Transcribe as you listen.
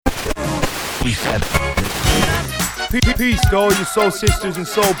Peace to all your soul sisters and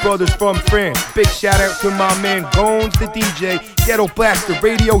soul brothers from France. Big shout out to my man Gones the DJ, Ghetto Blaster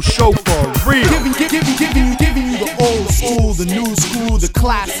radio show for real. Giving you the old school, the new school, the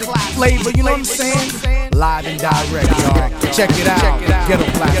classic flavor, you know what I'm saying? Live and direct, y'all. Check it out, Ghetto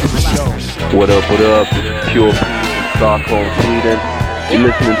Blaster show. What up, this is Pure P from Stockholm, Sweden. You're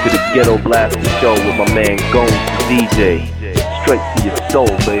listening to the Ghetto Blaster show with my man Gones the DJ. Straight to your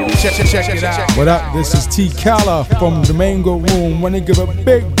soul, baby. Check it out. What up? This is T. Kala from the Mango Room. Want to give a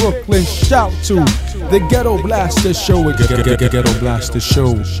big Brooklyn shout to the Ghetto Blaster Show. Ghetto Blaster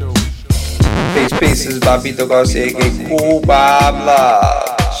Show. Peace, this is Babito Garcia, aka Cool Bob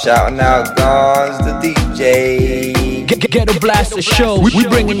Love. Shouting out Guns, the DJ. Ghetto Blaster Show. We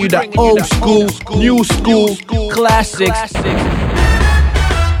bringing you the old school, new school, classics.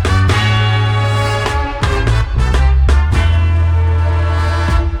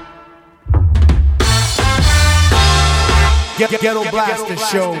 Ghetto Blaster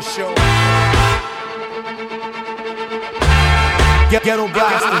Show. Ghetto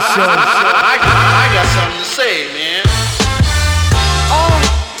Blaster Show. I got something to say, man. Oh,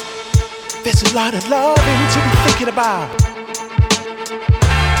 there's a lot of loving to be thinking about.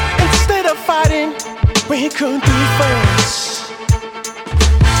 Instead of fighting, we could be friends.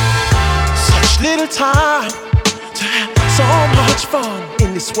 Such little time to have so much fun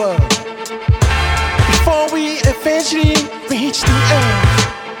in this world. Before we eventually reach the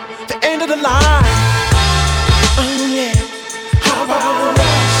end of the line. Oh yeah, how about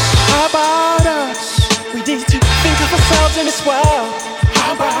us? How about us? We need to think of ourselves in this world.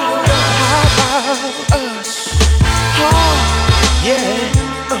 How about us? How about us? Oh yeah,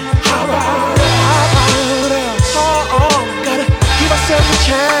 how about us? How about us? Gotta give ourselves a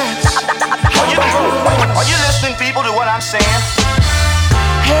chance. Are you listening, people, to what I'm saying?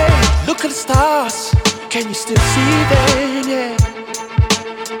 Hey, look at the stars. Can you still see them? Yeah.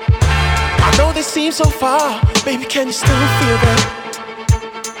 I know they seem so far. Baby, can you still feel them?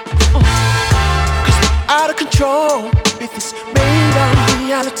 Cause we're out of control with this made-up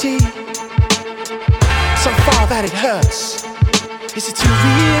reality. So far that it hurts. Is it too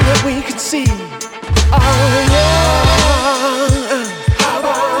real that we can see? Oh yeah. How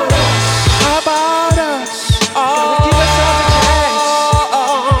about us? How about us? Oh, give ourselves a chance.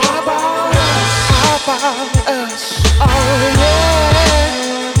 About us, oh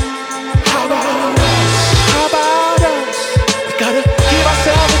yeah. How about us? How about us? We gotta give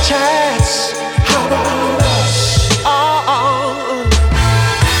ourselves a chance. How about us?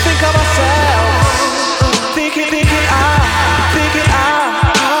 Think of ourselves. Think it out. Think it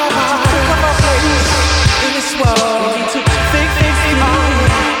out. Think of our place in this world. We need to think things through.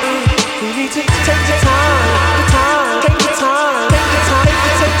 We need to take the time. Take the time. Take the time. Take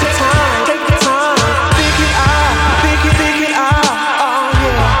the time.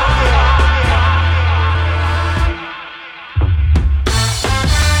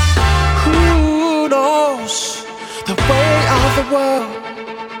 World.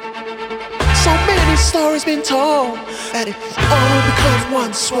 So many stories been told that it all becomes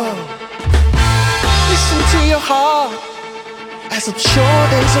one swirl. Listen to your heart, as I'm sure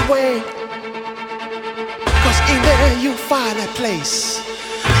there's a way. Cause in there you'll find that place.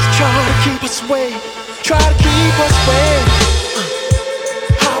 Try to keep us away. Try to keep us away.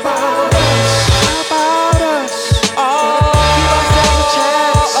 How about us? How about us? Oh, give ourselves a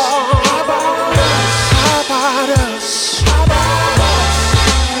chance. How about us? How about us?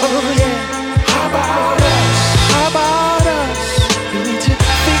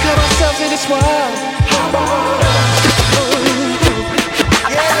 In this world, how about us?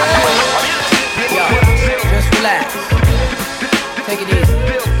 Yo, just relax. Take it easy.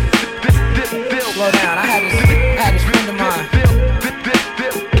 Slow down. I had this friend of mine.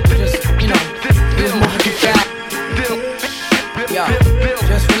 Just, he was moving too fast. Yo,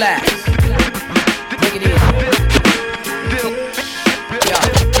 just relax. Take it easy.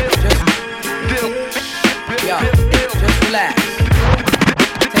 Just relax.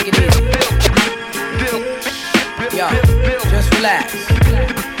 Take it easy. Just relax.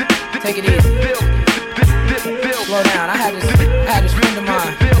 Take it easy. Slow down. I had this friend of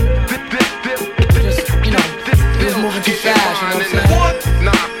mine. Just, he was moving too fast, you know what I'm saying?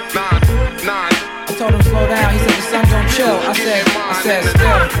 I told him slow down. He said the sun don't chill. I said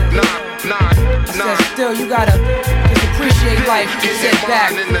still, you gotta just appreciate life and sit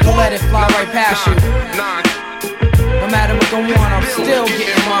back. Don't let it fly right past you. No matter what go on, I'm still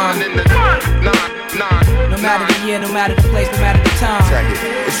getting mine. No matter the year, no matter the place, no matter the time.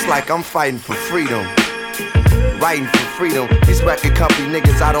 It's like I'm fighting for freedom. writing for freedom. These record company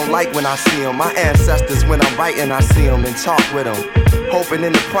niggas I don't like when I see them. My ancestors, when I'm writing, I see them and talk with them. Hoping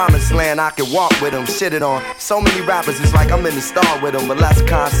in the promised land I can walk with them. Shitted on so many rappers, it's like I'm in the star with them. But less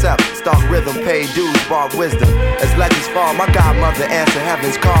concept, stark rhythm, pay dues, bar wisdom. As legends fall, my godmother answer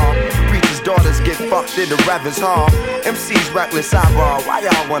heaven's call. Preachers' daughters get fucked in the Reverend's hall. MC's reckless eyeball, why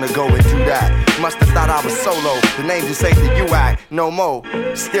y'all wanna go and do that? Must've thought I was solo, the name just ain't the UAC, no more.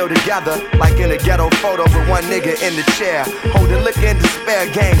 Still together, like in a ghetto photo with one nigga in the chair. Holding liquor and despair,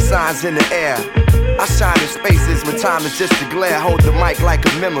 gang signs in the air. I shine in spaces when time is just a glare. Hold the mic like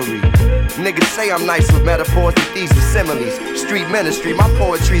a memory. Niggas say I'm nice with metaphors, but these are similes. Street ministry, my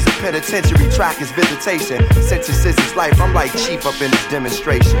poetry's a penitentiary. Track is visitation, sentences is life. I'm like Chief up in this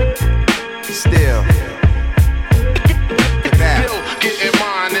demonstration. Still getting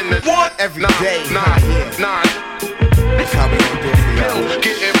mine in the what? Every day. That's how we gon' do it for y'all.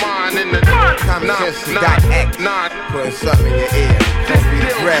 Getting mine in the Common sense to .X. Putting something in your ear. Don't be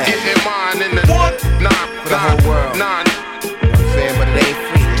the bread. Getting mine in the for the whole world. You know what I'm saying? But it ain't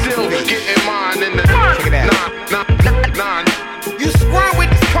free. Still getting mine in the check it out. You screw with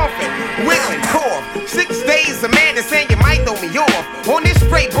discomfort, will and cough. 6 days, a man is saying you might throw me off. On this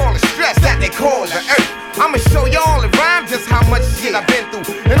straight ball of stress that they call the earth. I'ma show y'all in rhyme just how much shit I've been through.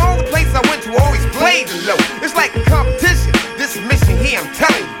 And all the places I went to always played the low. It's like a competition, this mission here I'm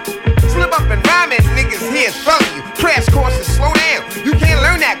telling you. Slip up and rhyme and niggas here is felling you. Crash courses, slow down, you can't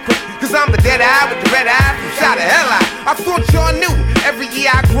learn that quick. Cause I'm the dead eye with the red eye from shot the hell out. I thought y'all knew, every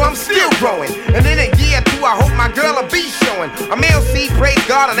year I grow I'm still growing. And in a year or two I hope my girl will be showing. I'm LC, praise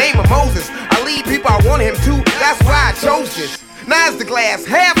God, the name of Moses. I lead people I want him to, that's why I chose this. Now is the glass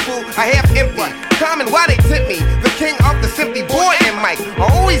half full, or half empty. Common, why they tip me? The king of the simply boy and Mike. I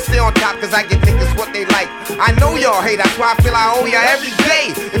always stay on top cause I get niggas what they like. I know y'all hate, that's why I feel I owe y'all every day.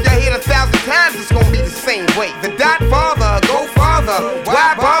 If y'all hear it 1,000 times, it's gonna be the same way. The dot father, go farther,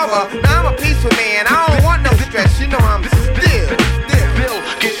 why bother? Now I'm a peaceful man, I don't want no stress. You know I'm still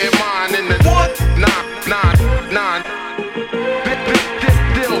getting mine in the what? Nah.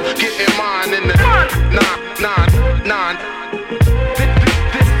 Still getting mine in the nah.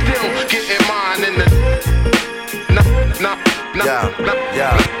 Getting mine in the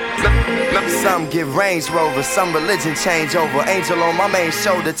Some get Range Rover, some religion change over. Angel on my main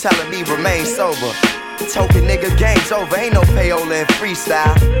shoulder telling me remain sober. Token nigga, game's over, ain't no payola in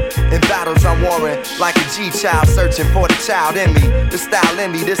freestyle. In battles I'm warring like a G-child, searching for the child in me. The style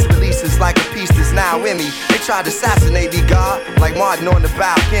in me, this release is like a piece that's now in me. They tried to assassinate me, God, like Martin on the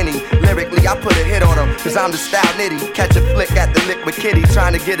balcony. Lyrically, I put a hit on them, cause I'm the style nitty. Catch a flick at the liquid kitty,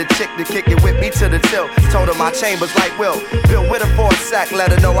 trying to get a chick to kick it with me to the tilt. Told her my chambers like Will, Bill with her for a sec, let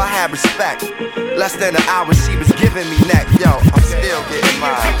her know I had respect. Less than an hour, she was giving me neck. Yo, I'm still getting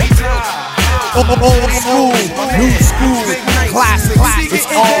mine. Old school, new school, classic, it's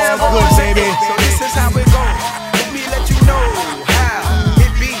all good, baby. So this is how it goes. Let me let you know how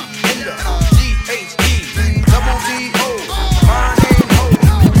it be in the G-H-E, double D-O, my name Ho.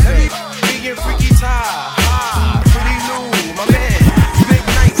 Let me be in freaky tie, pretty new, my man, big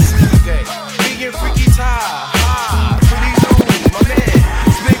nice. Okay, be in freaky tie, pretty new, my man,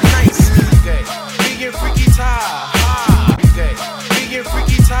 big nice. Okay, be in freaky tie, okay, be in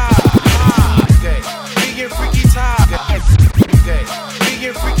freaky tie. Freaky tie, okay,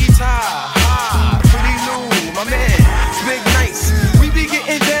 big freaky tie, pretty new, my man, it's big nice. We be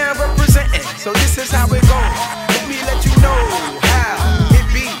getting down representing, so this is how it goes. Let me let you know how it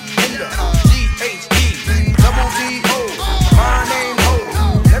be in the G-H-E, double D-O, my name Ho.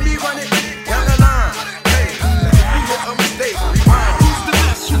 Let me run it down the line. Hey, if you hit a mistake, rewind. Who's the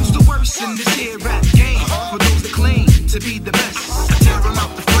best? Who's the worst in this here rap game? For those that claim to be the best, I tear them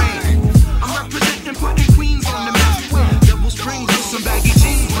out the frame. I'm representing, putting Queens on the map. Double springs with some baggy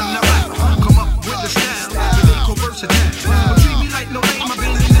jeans when I rap. Come up with a style, but they call versatile. But treat me like no name, I've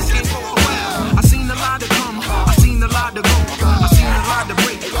been in this game for a while. I seen a lot to come, I seen a lot to go, I seen a lot to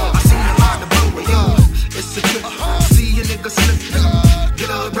break, I seen a lot to blow. Yo, it's a trip, see a nigga slip. Get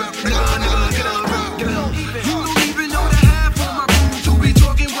a rip, nigga, get a rip, get a rip. You don't even know the half of my crew. To be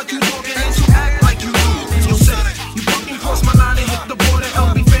talking what you talking and to act like you do. You say, you fucking cross my line and hit the border.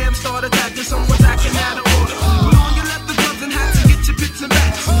 LB fam start attacking, someone's acting out of order. Put on your leather gloves and hats and get your bits and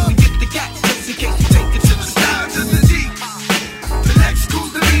bats.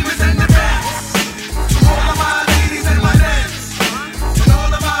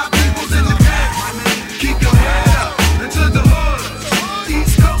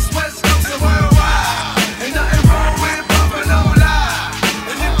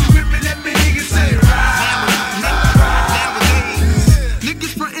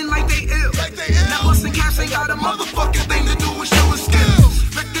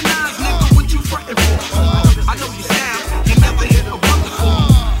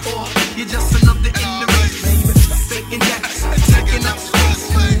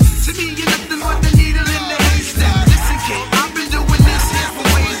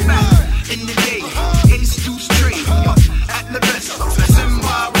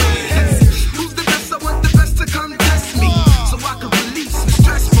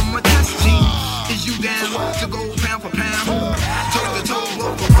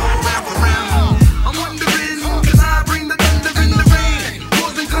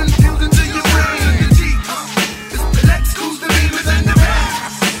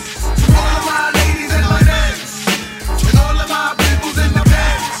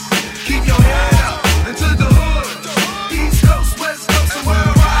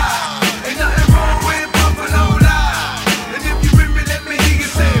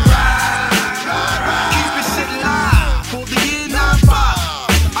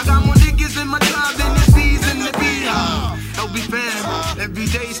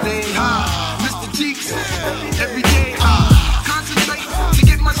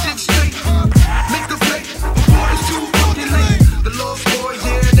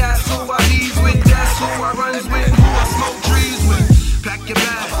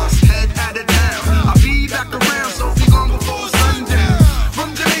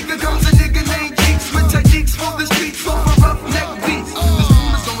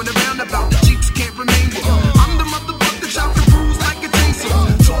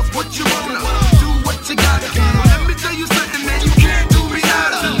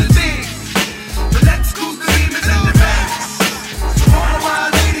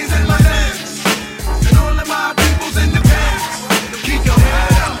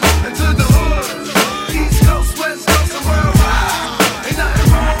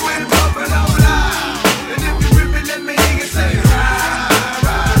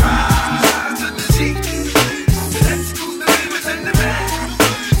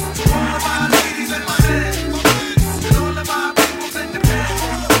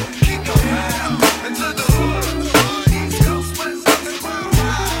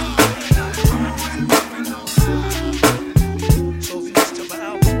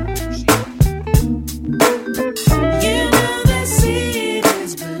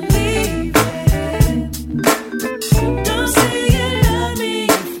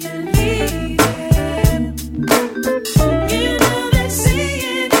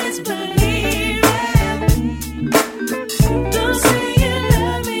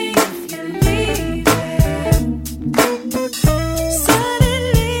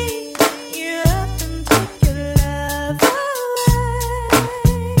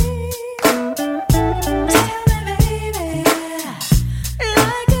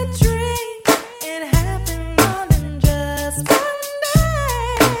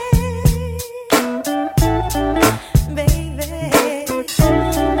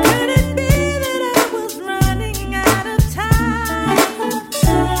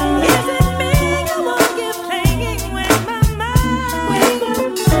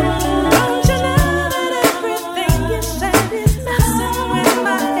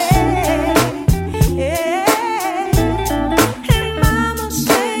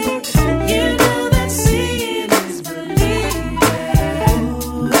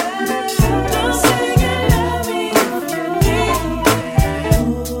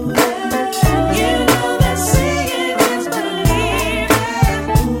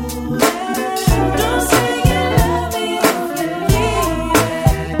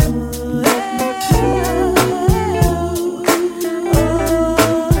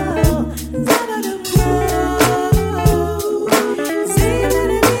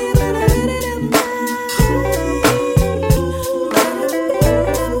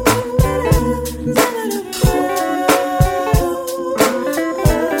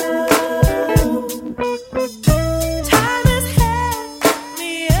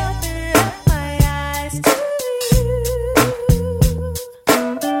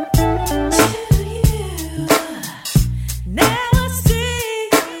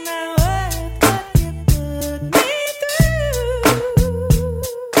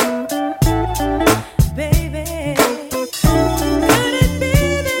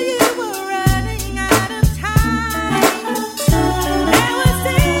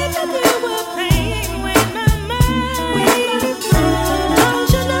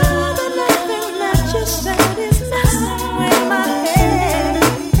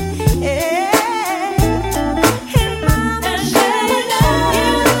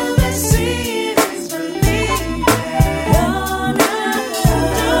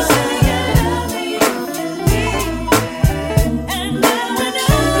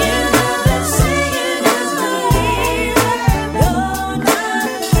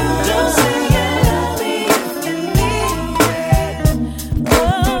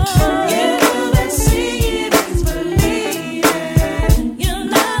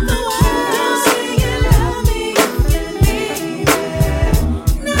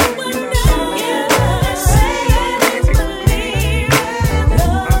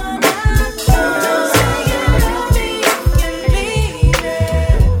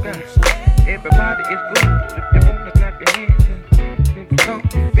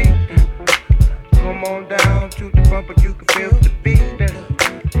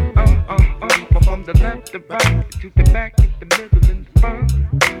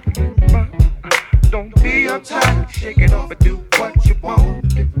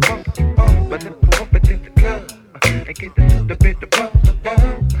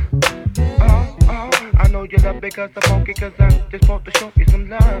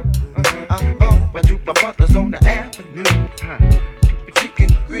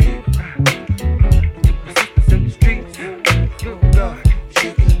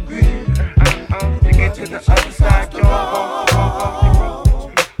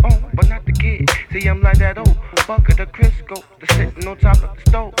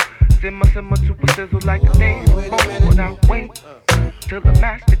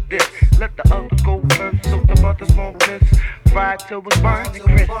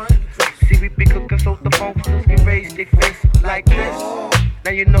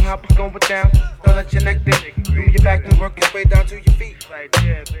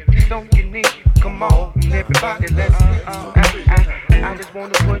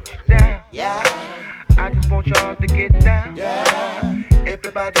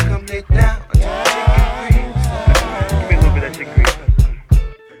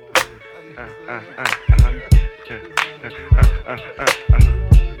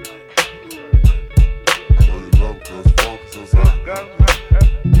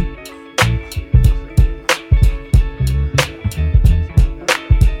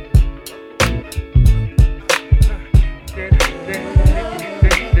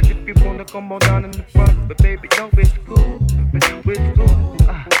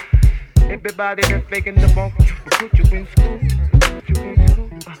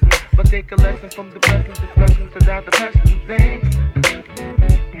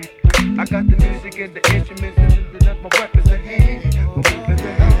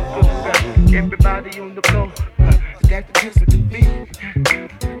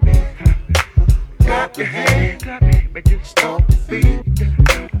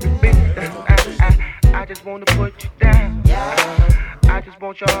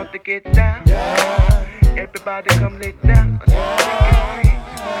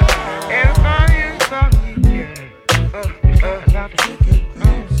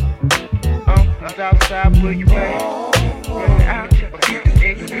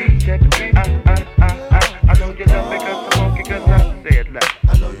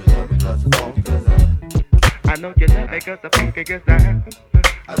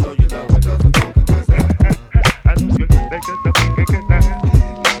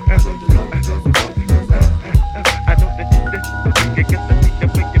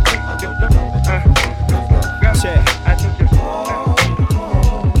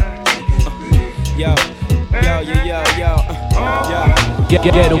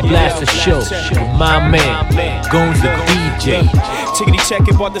 Ghetto Blaster Show, my man, Goons the DJ. Chickadee check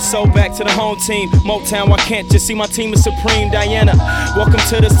it, brought the soul back to the home team. Motown, I can't just see my team is supreme. Diana, welcome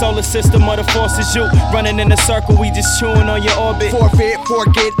to the solar system of the forces. You running in a circle, we just chewing on your orbit. Forfeit,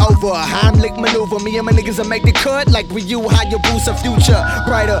 forget over. Heimlich maneuver. Me and my niggas will make the cut like we you. How you boost a future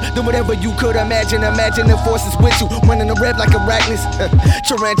brighter than whatever you could imagine. Imagine the forces with you, running the red like arachnids.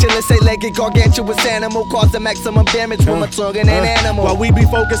 Tarantula, say legged, gargantuous animal, cause the maximum damage from a tongue and an animal. While we be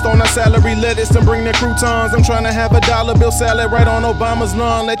focused on our salary lettuce and bring the croutons, I'm trying to have a dollar bill salad right on Obama's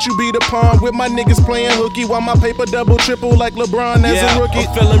lawn. Let you be the pawn with my niggas playing hooky while my paper double triple like LeBron as a rookie.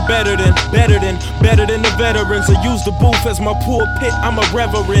 I'm feeling better than the veterans. I use the booth as my pulpit. I'm a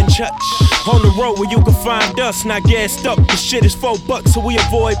reverend. On the road where you can find us, not gassed up. The shit is $4, so we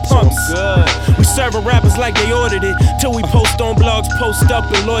avoid pumps. We serving rappers like they ordered it. Till we post on blogs, post up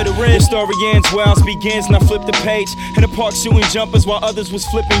and loitering. The story ends where ours begins, and I flip the page. In the park shooting jumpers while others was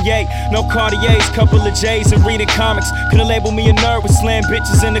flipping yay. No Cartiers, couple of J's and reading comics. Could've labeled me a nerd with slam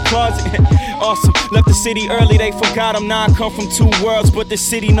bitches in the closet. Awesome, left the city early, they forgot him. Now I come from two worlds, but the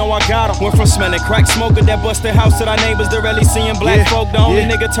city know I got him. Went from smelling crack smoker that busted house to our neighbors. They're really seeing black folk, the only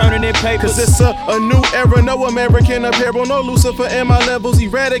nigga turning in papers. Cause it's a new era, no American apparel, no Lucifer in my levels.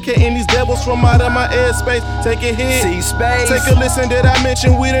 Eradicating these devils from out of my airspace. Take a hit, see space. Take a listen, did I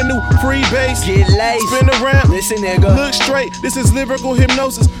mention we the new free base? Get laced, spin around, listen nigga, look straight. This is lyrical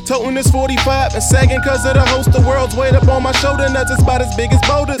hypnosis, toting this 45 and sagging cause of the host. The world's weight up on my shoulder, nuts is about as big as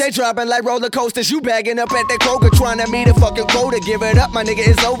boulders. They dropping like roller coasters, you bagging up at that Kroger, trying to meet a fucking quota. Give it up, my nigga,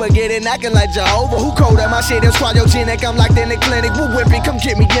 it's over, get it knocking like Jehovah. Who colder? My shit is cryogenic, I'm locked in the clinic. Woo whipping, come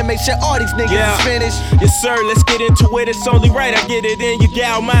get me and make sure all these niggas is finished. Yes sir, let's get into it, it's only right I get it in. Your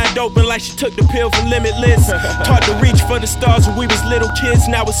gal mind open like she took the pill for Limitless. Taught to reach for the stars when we was little kids.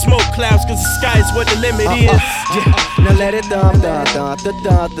 Now it's smoke clouds cause the sky is what the limit is. Now let it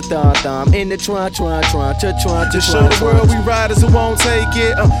thump, in the trunk, to show the world we riders who won't take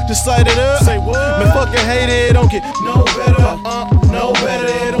it. Just light it up. Say what? Man, fucking hate it, don't get no better. No better,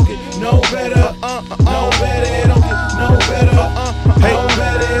 it don't get no better. No better, don't get no better. No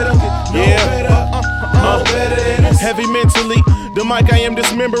better, don't get no better. No better than this. Heavy mentally. The mic I am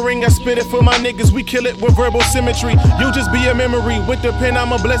dismembering, I spit it for my niggas, we kill it with verbal symmetry. You just be a memory, with the pen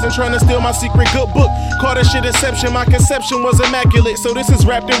I'm a blessing, trying to steal my secret good book. Call that shit inception, my conception was immaculate. So this is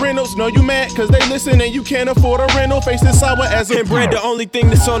wrapped in rentals, know you mad, cause they listen and you can't afford a rental. Face this sour as a and bread, the only thing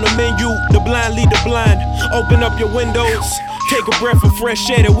that's on the menu. The blind lead the blind, open up your windows. Take a breath of fresh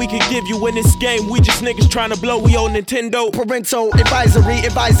air that we can give you in this game. We just niggas trying to blow, we own Nintendo. Parental advisory,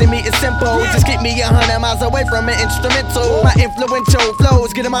 advising me is simple. Just get me 100 miles away from an instrumental. My influential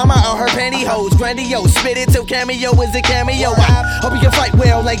flows, get a mama on her pantyhose. Grandiose, spit it till cameo is a cameo. I hope you can fight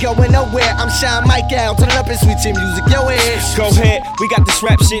well, ain't going nowhere. I'm Shine Mike out, turn it up and sweet chin music, yo ass. Go ahead, we got this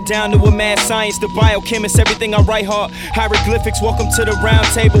rap shit down to a mad science. The biochemist, everything I write hard. Hieroglyphics, welcome to the round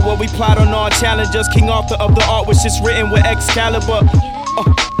table where we plot on our challenges. King Arthur of the art, which is written with Excalibur.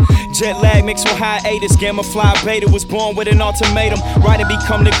 Jet lag mixed with hiatus. Gamma fly beta was born with an ultimatum. Write and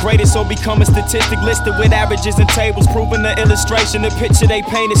become the greatest or become a statistic listed with averages and tables. Proving the illustration, the picture they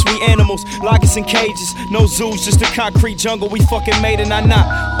paint is we animals. Lock us in cages, no zoos, just a concrete jungle. We fucking made it, I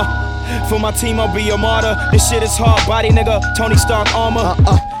not. For my team, I'll be a martyr. This shit is hard body, nigga. Tony Stark armor.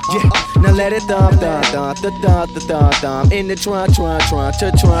 Yeah, now let it thump, thump, thump, thump, thump, thump. In the trunk.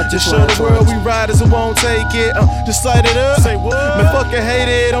 Just show the world we riders who won't take it. Just light it up. Say what? Man, fuck it, hate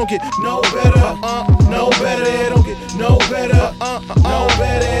it, don't get no better. No better, don't get no better. No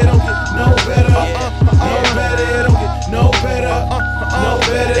better, don't get no better. No better, don't get no better. No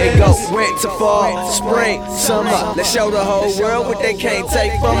better. It go winter, fall, spring, summer. Let's show the whole world what they can't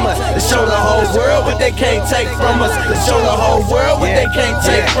take from us. Let's show the whole world what they can't take from us. Let's show the whole world what they can't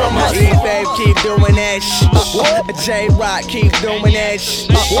take from us. E-Babe keep doing that shit. J-Rock keep doing that shit.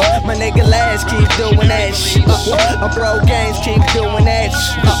 My nigga Lash keep doing that shit. My bro Games keep doing that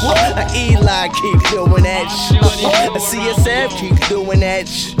shit. Eli keep doing that shit. CSF keep doing that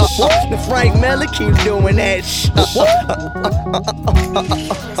shit. The Frank Miller keep doing that shit.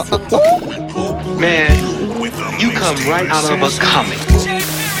 Man, you come right out of a comic.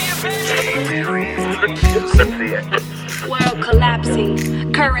 World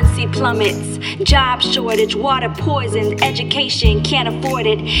collapsing, currency plummets, job shortage, water poisoned, education can't afford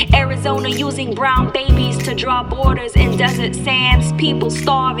it. Arizona using brown babies to draw borders in desert sands. People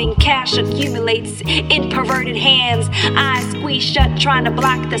starving, cash accumulates in perverted hands. Eyes squeezed shut, trying to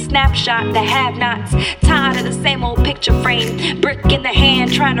block the snapshot. The have-nots, tired of the same old picture frame. Brick in the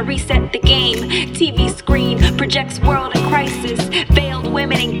hand, trying to reset the game. TV screen projects world in crisis. Veiled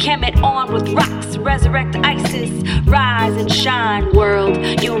women in Kemet armed with rocks, resurrect ISIS. Rise and shine, world.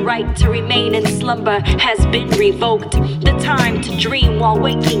 Your right to remain in slumber has been revoked. The time to dream while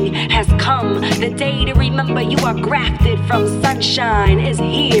waking has come. The day to remember you are grafted from sunshine is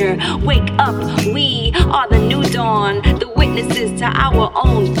here. Wake up, we are the new dawn, the witnesses to our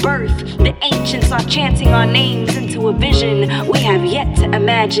own birth. The ancients are chanting our names into a vision we have yet to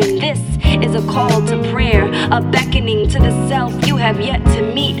imagine. This is a call to prayer, a beckoning to the self you have yet to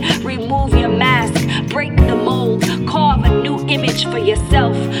meet. Remove your mask, break the mold, carve a new image for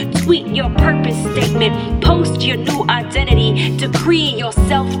yourself. Tweet your purpose statement, post your new identity, decree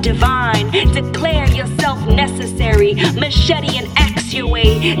yourself divine, declare yourself necessary. Machete and axe your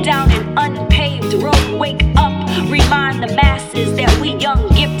way down an unpaved road. Wake up, remind the masses that we young,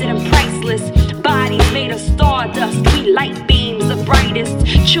 gifted and priceless. Bodies made of stardust, we light beams, the brightest.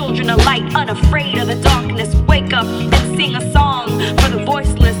 Children of light, unafraid of the darkness. Wake up and sing a song for the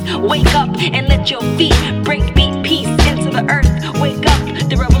voiceless. Wake up and let your feet break beat peace into the earth. Wake up,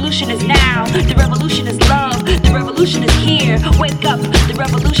 the revolution is now. The revolution is love. The revolution is here. Wake up, the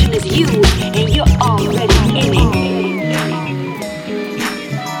revolution is you, and you're already in it.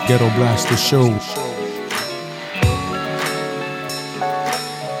 Ghetto Blaster Show.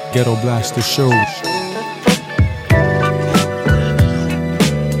 Ghetto Blaster Show.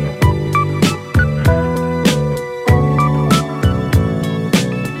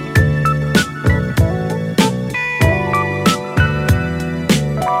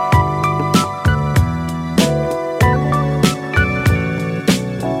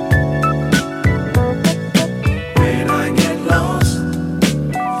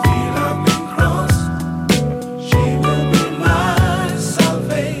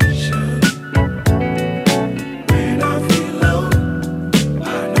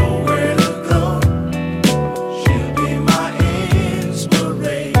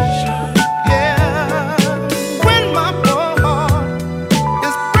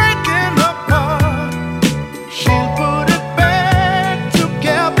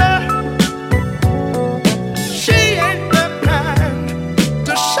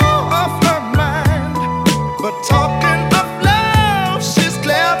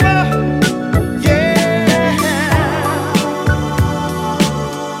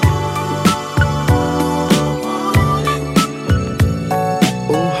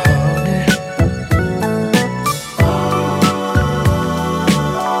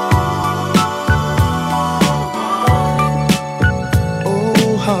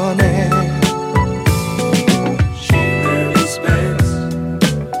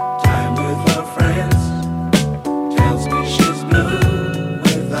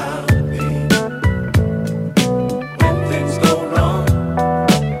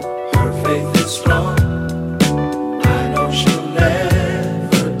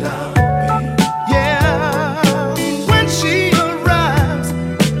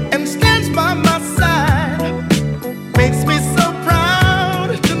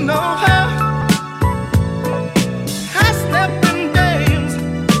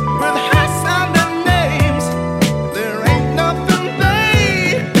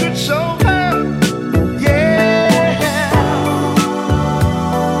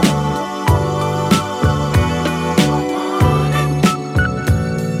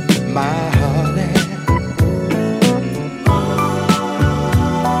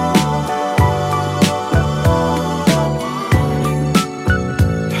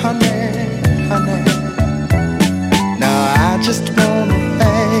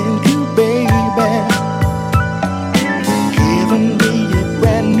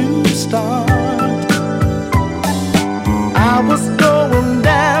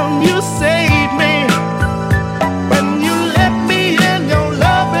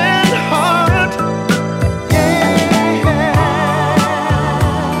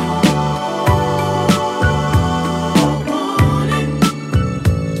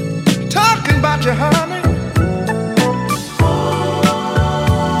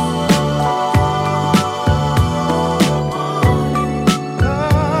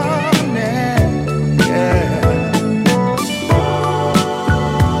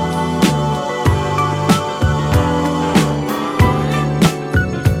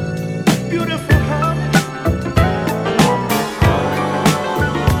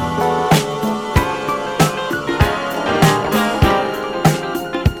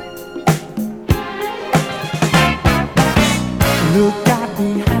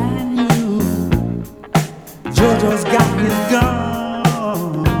 behind you. Jojo's got his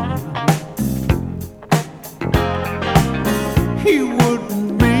gun. He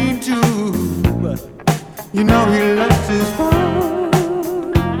wouldn't mean to, but you know he loves his fun.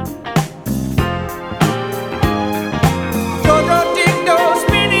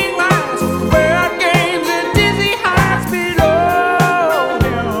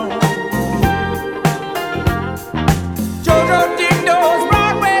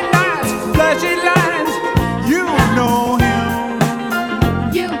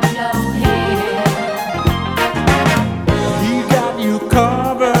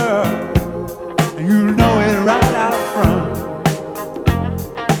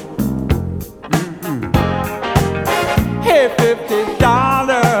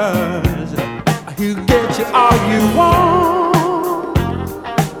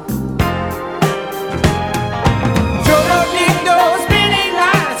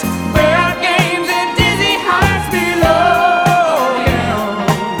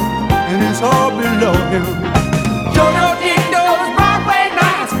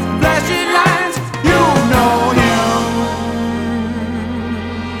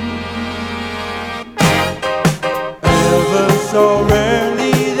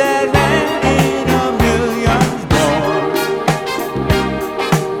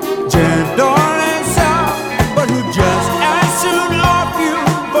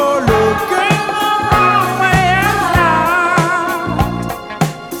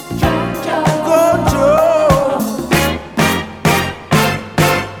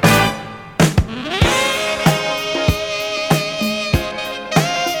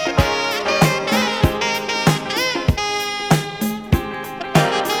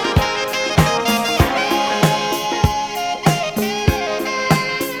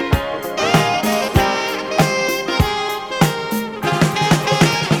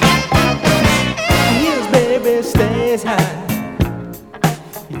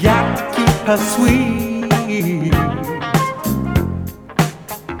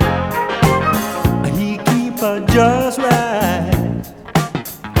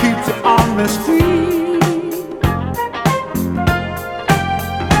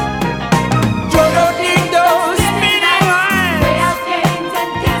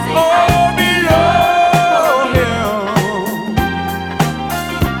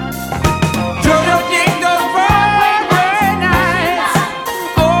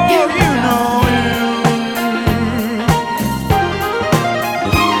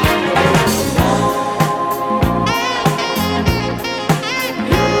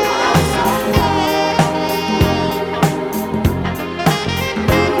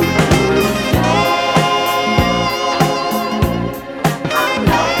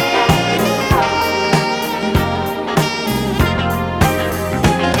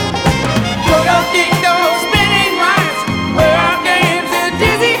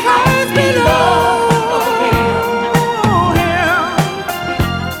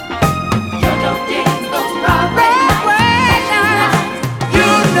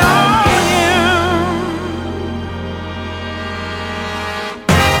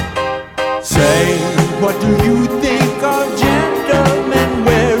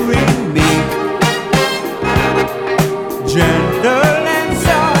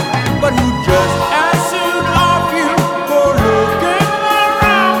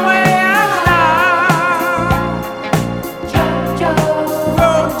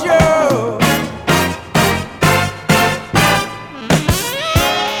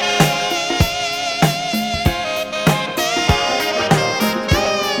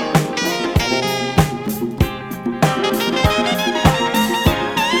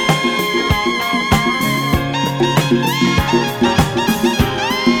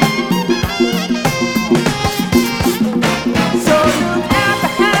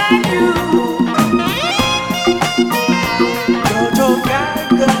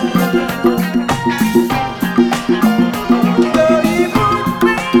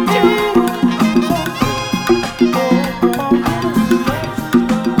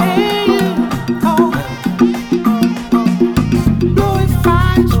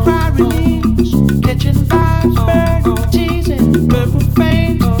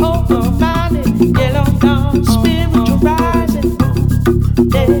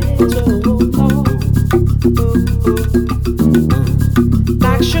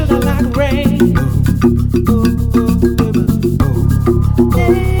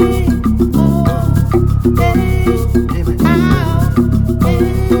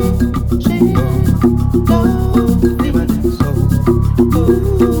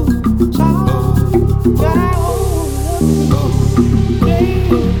 Yeah.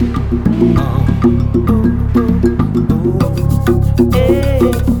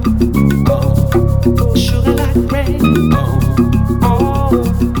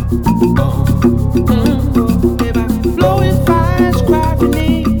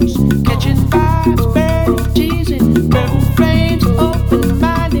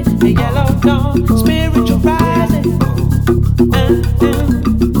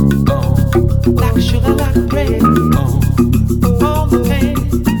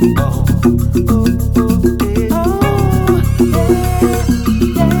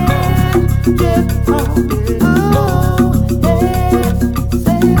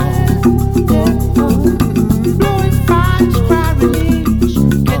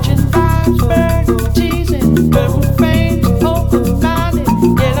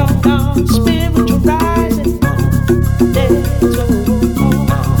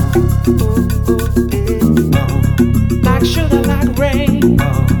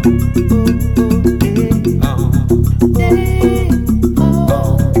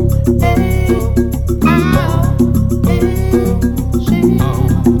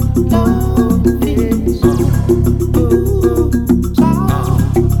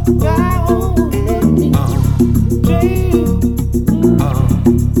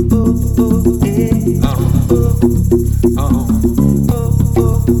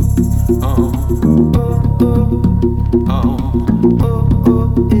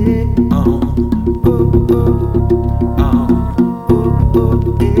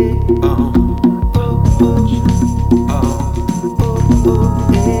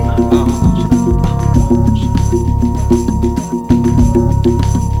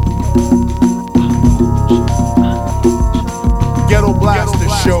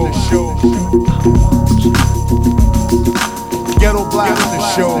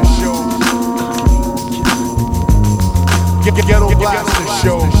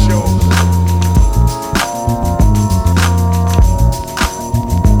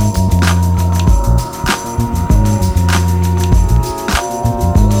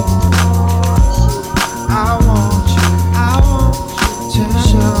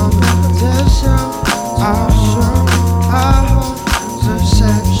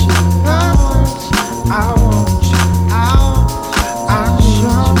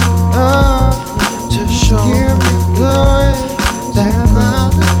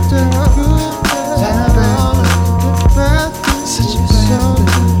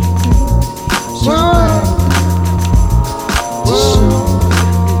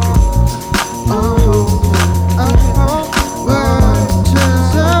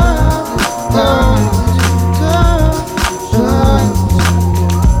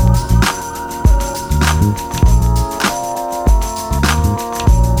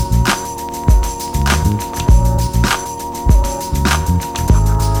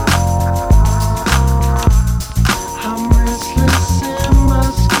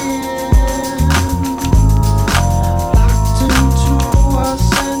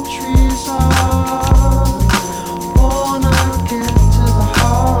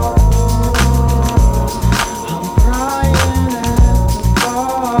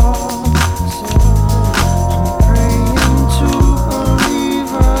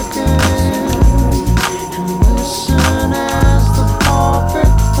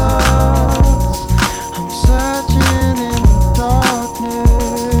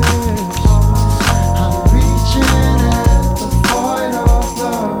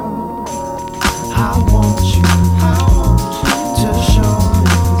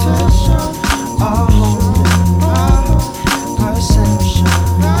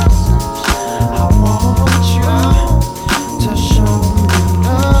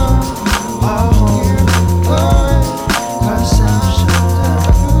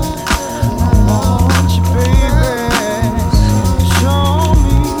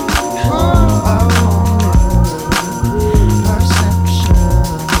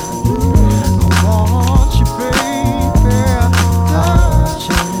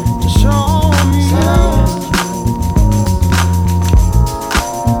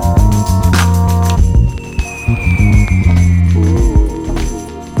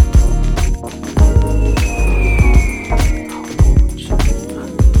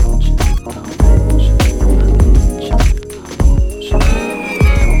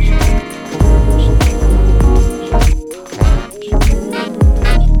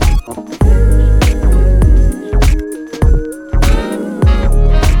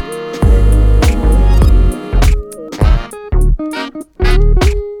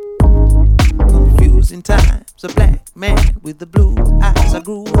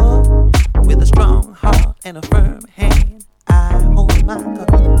 grew up with a strong heart and a firm hand. I hold my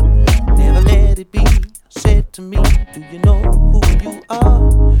car. Never let it be said to me, do you know who you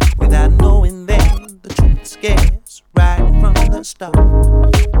are? Without knowing then, the truth scares right from the start.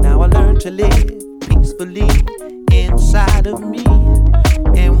 Now I learn to live peacefully inside of me,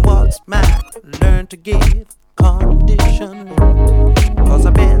 and what's mine, learn to give conditionally. Cause I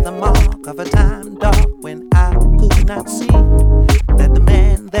bear the mark of a time dark when I could not see that the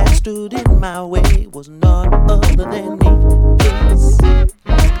man that stood in my way was none other than me. Yes.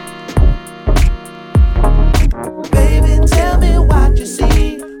 Baby, tell me what you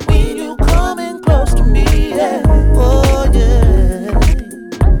see when you coming close to me. Yeah. Oh yeah.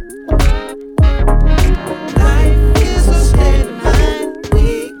 Life is a state of mind.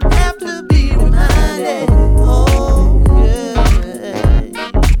 We have to be reminded. Oh yeah.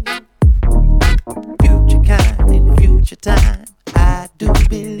 Future kind in future time. I do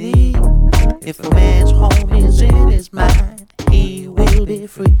believe if a man's home is in his mind, he will be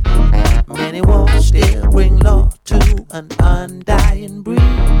free. Many wars still bring law to an undying breed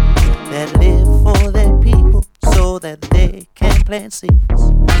that live for their people so that they can plant seeds.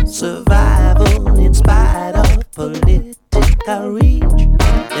 Survival in spite of political reach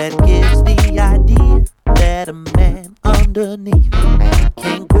that gives the idea that a man underneath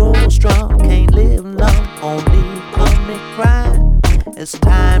can't grow strong, can't live long, only commit crime. As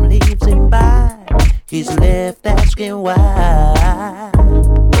time leaves him by, he's left asking why.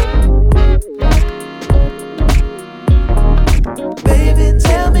 Baby,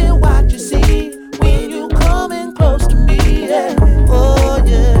 tell me what you see when you coming close to me. Yeah. Oh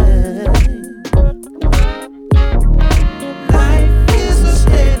yeah. Life is a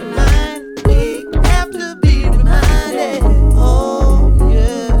state of mind. We have to be reminded. Oh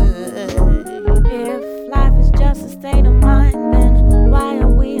yeah. If life is just a state of mind, then why are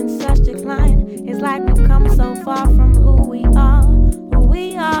we in such decline? It's like we've come so far from who we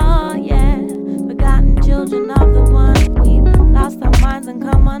are, yeah. Forgotten children of the one. We've lost our minds and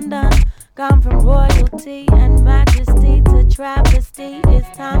come undone. Gone from royalty and majesty to travesty. It's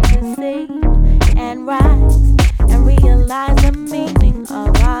time to see and rise and realize the meaning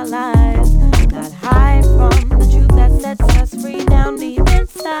of our lives. Not hide from the truth that sets us free down deep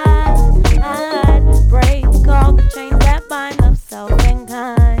inside. I'd break all the chains that bind up self and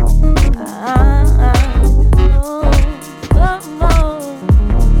kind.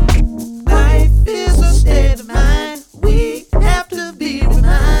 Life is a state of mind. We have to be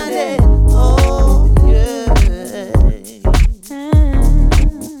reminded. Oh yeah.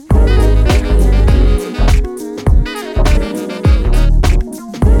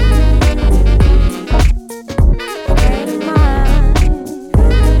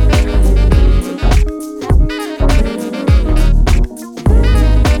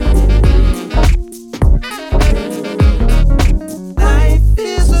 Life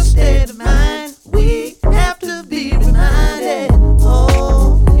is a state of mind. We have to be reminded.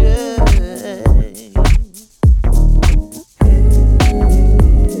 Oh yeah.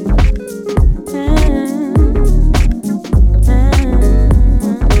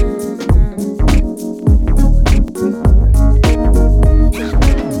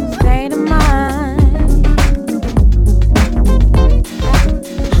 State of mind.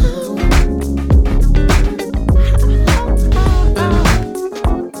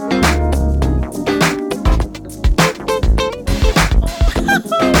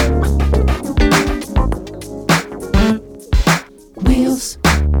 Wheels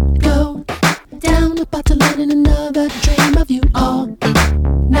go down, about to land in another dream of you all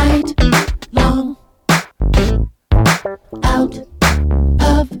night long. Out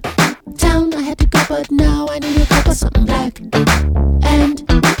of town, I had to go, but now I need a cup of something black and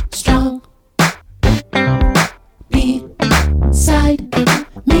strong. Beside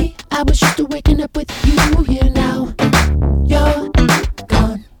me, I was used to waking up with you here now. You're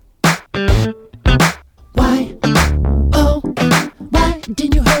gone. Why? Oh, why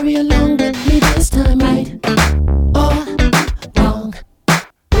didn't you hurry along with me this time? Right or wrong?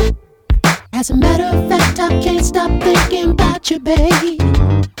 As a matter of fact, I can't stop thinking about you, babe.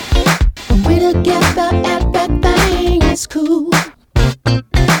 When we're together, everything is cool.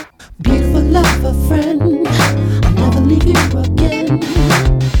 Beautiful lover friend, I'll never leave you again.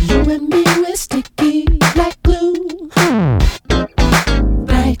 You and me, we're sticky like glue.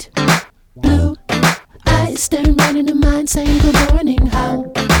 Bright blue eyes staring right into mine, saying good morning. How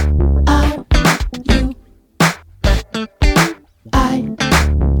are you? I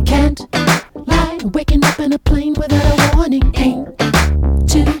can't lie, waking up in a plane without a warning ain't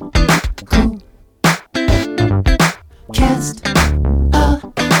too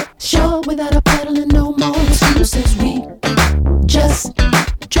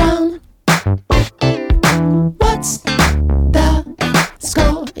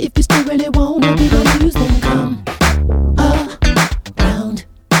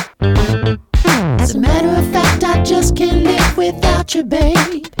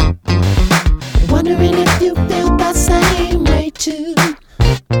babe. Wondering if you feel the same way too.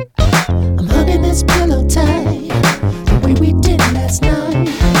 I'm hugging this pillow tight, the way we did last night.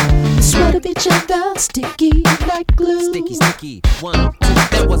 The sweat of each other, sticky like glue. Sticky, sticky, 1, 2.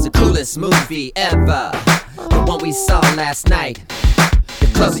 That was the coolest movie ever, the one we saw last night. The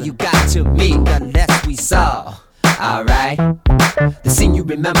closer you got to me, the less we saw. Alright. The scene you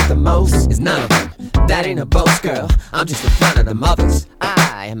remember the most is none of them. That ain't a boast, girl. I'm just in front of the mothers.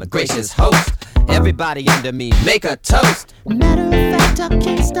 I am a gracious host. Everybody under me, make a toast. Matter of fact, I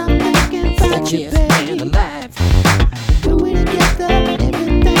can't stop thinking about you, babe. Alive. When we're together,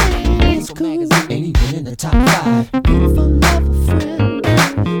 everything is cool. Ain't even in the top 5. Beautiful love, friend.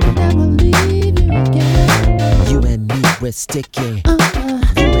 Never leave you again. You and me, we're sticky.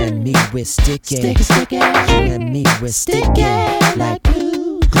 You and me, we're sticky. Sticky, sticky. You and me, we're sticky. Like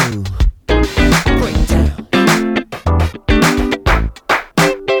glue. Glue. Break down.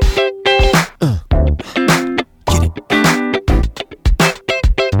 Get it.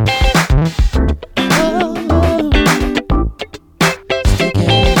 Sticky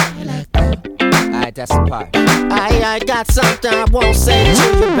like glue. Alright, that's the part. I got something I won't say to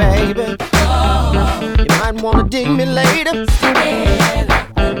you, baby. You might wanna dig me later.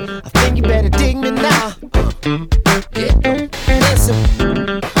 I think you better dig me now. Listen,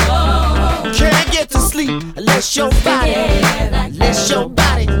 can't get to sleep unless your body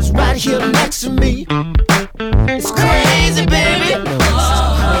is right here next to me. It's crazy, baby.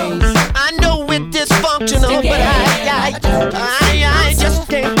 I know we're dysfunctional, but I just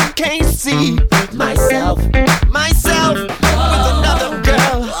can't see myself with another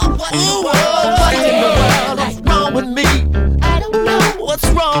girl. Ooh, what in the world is wrong with me? I don't know what's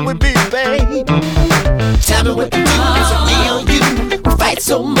wrong with me, babe. Tell me what to do, it's me on you. We fight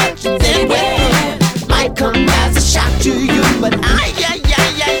so much and then we're through. Might come as a shock to you, but just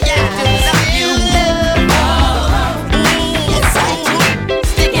love you. Yes, I do.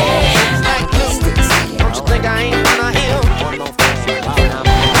 Sticky like glue. Don't you think I ain't gonna heal?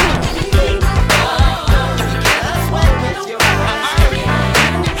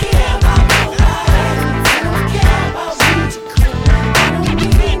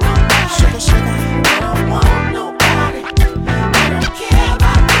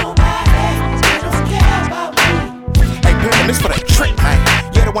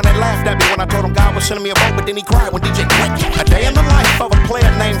 One that laughed at me when I told him God was sending me a boat, but then he cried when DJ quit. A day in the life of a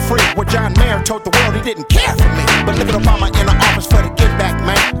player named Free, where John Mayer told the world he didn't care for me. But living up on my inner office for the get back,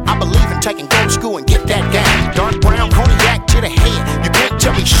 man. I believe in taking go to school and get that game. Dark brown cognac to the head. You can't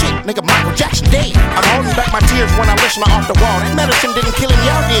tell me shit, nigga. Michael Jackson dead. I'm holding back my tears when I listen to Off the Wall. That medicine didn't kill him,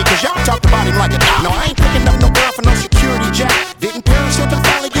 y'all did, cause y'all talked about him like a dog. No, I ain't picking up no girl for no security jack. Didn't Paris Hilton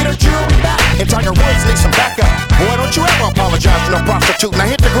finally get her jewelry back? And Tiger Woods needs some backup. Boy, don't you ever apologize to no prostitute. Now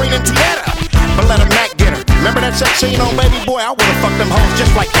hit the green and Tieta, but let a Mac get her. Remember that sex scene on Baby Boy? I would've fucked them hoes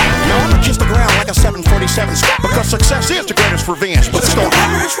just like that. No, I'ma kiss the ground like a 747 because success is the greatest revenge. But it's gonna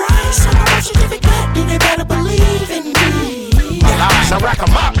happen. Then you better believe in me. Alright, now rack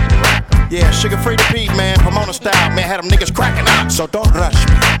 'em up. Yeah, Sugar Free the Pete, man. Pomona style, man. Had them niggas cracking up. So don't rush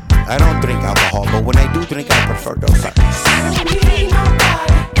me. I don't drink alcohol, but when I do drink, I prefer those things. I don't need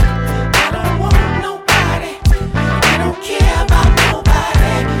nobody. I don't want nobody. I don't care about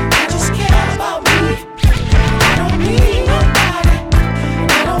nobody. I just care about me. I don't need nobody.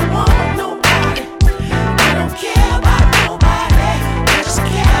 I don't want nobody. I don't care about nobody. I just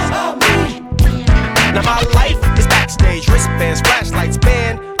care about me. Now my life is backstage, wristbands, flashlights,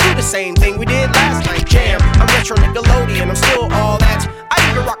 band. Do the same thing we did last night, jam. I'm retro Nickelodeon, I'm still all that. I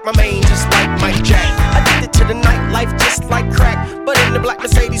even rock my mane just like Mike Jack. Addicted to the nightlife just like crack, but in the black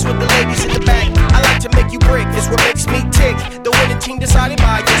Mercedes with the ladies in the back. I like to make you break, it's what makes me tick. The winning team decided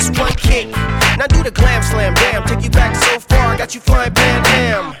by just one kick. Now do the glam slam, damn, take you back so far, got you flying Pan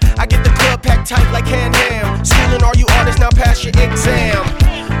Am. I get the club packed tight like Can Ham. Schooling all you artists, now pass your exam.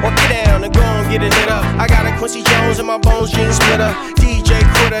 Or get down and go and get it lit up. I got a Quincy Jones in my bones, jeans splitter. DJ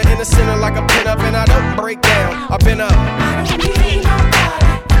Critter in the center like a pin up, and I don't break down. I've been up. I don't need nobody.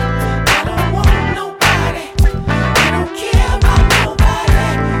 I don't want nobody. I don't care about nobody.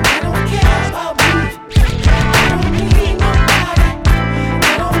 I don't care about me. I don't need nobody.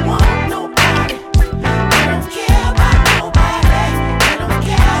 I don't want nobody. I don't care about nobody. I don't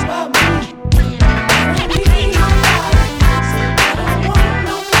care about me. I don't need nobody. I don't want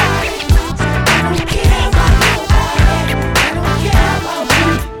nobody. I don't care about nobody. I don't care about me.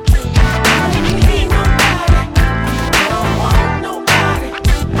 I don't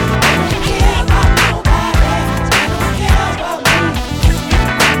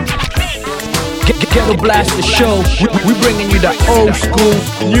Blaster Show. We bringing you the old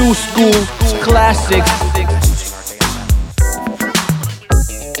school, new school, classics.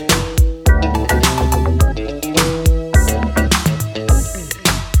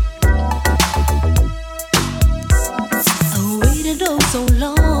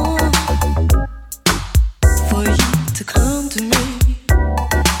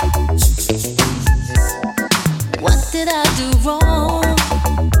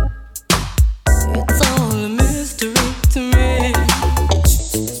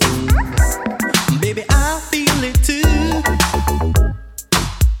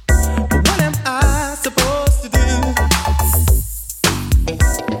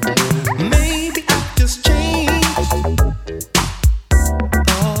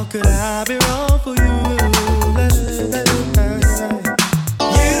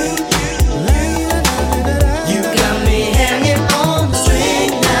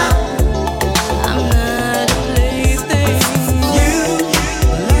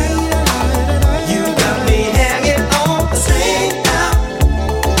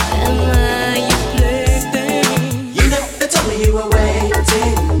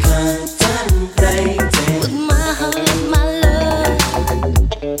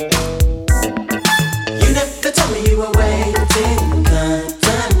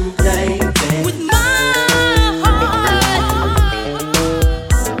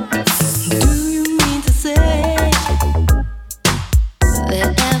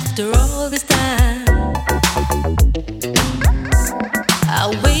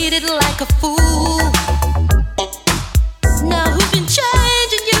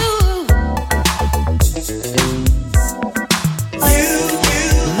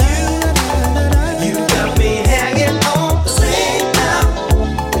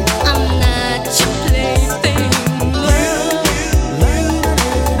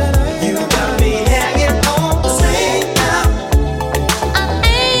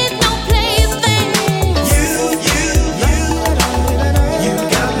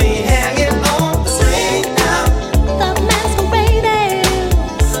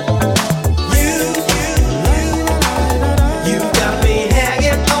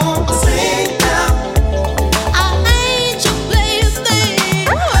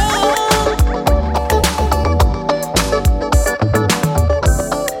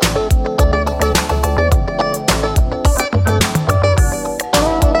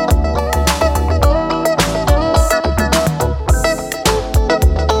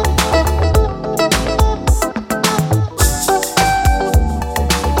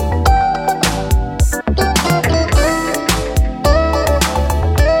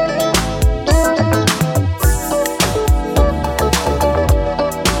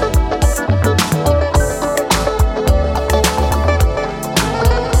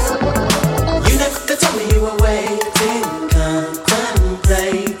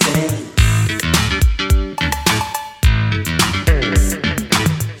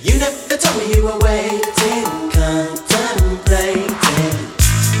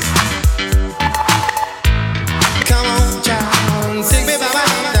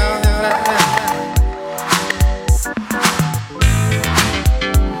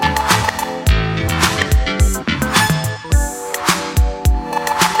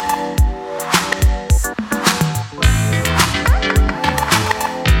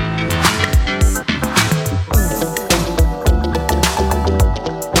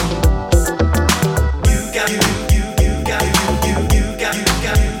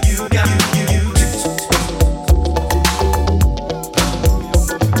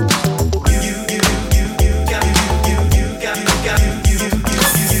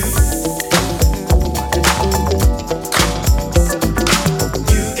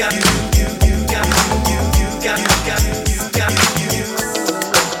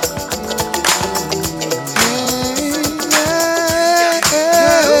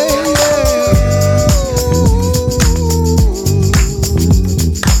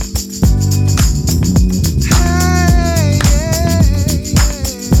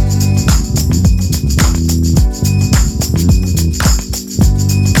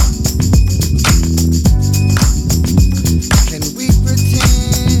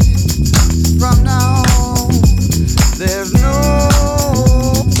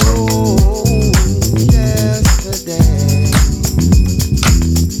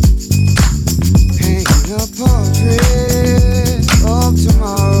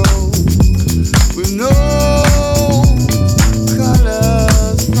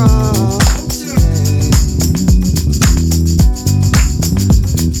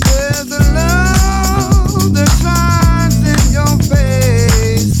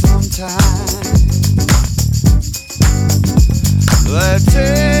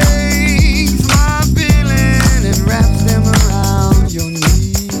 takes my feeling and wraps them around your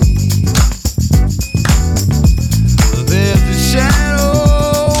knees. There's a shadow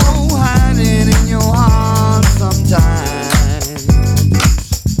hiding in your heart sometimes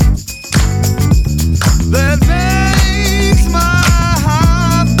that makes my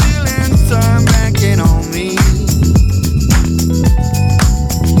heart feelings turn back in on me.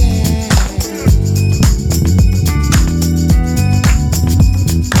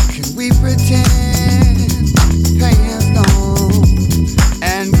 Can we pretend pain is gone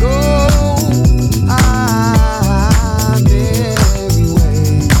and go our merry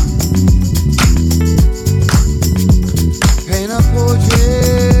way? Paint a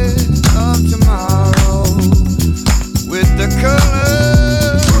portrait of tomorrow with the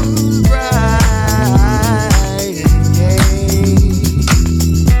colors bright and gay.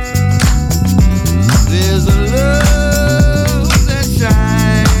 There's a love that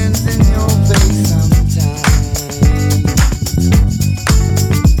shines in your face sometimes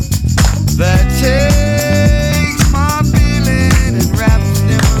that takes my feeling and wraps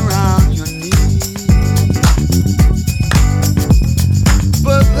them around your knees.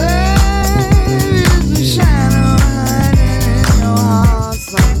 But there is a shadow hiding in your heart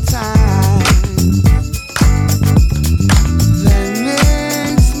sometimes that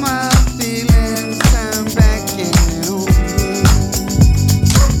makes my feelings turn back in on me.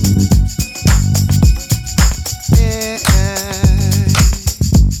 Yeah.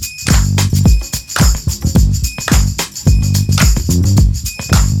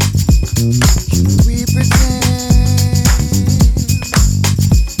 Can we pretend?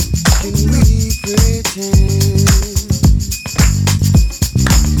 Can we pretend?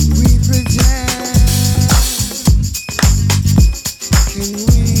 Can we pretend? Can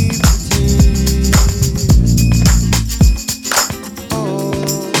we pretend?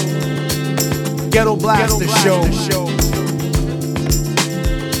 Ghetto Blaster Show.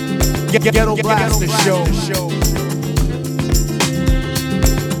 Ghetto Blaster Show.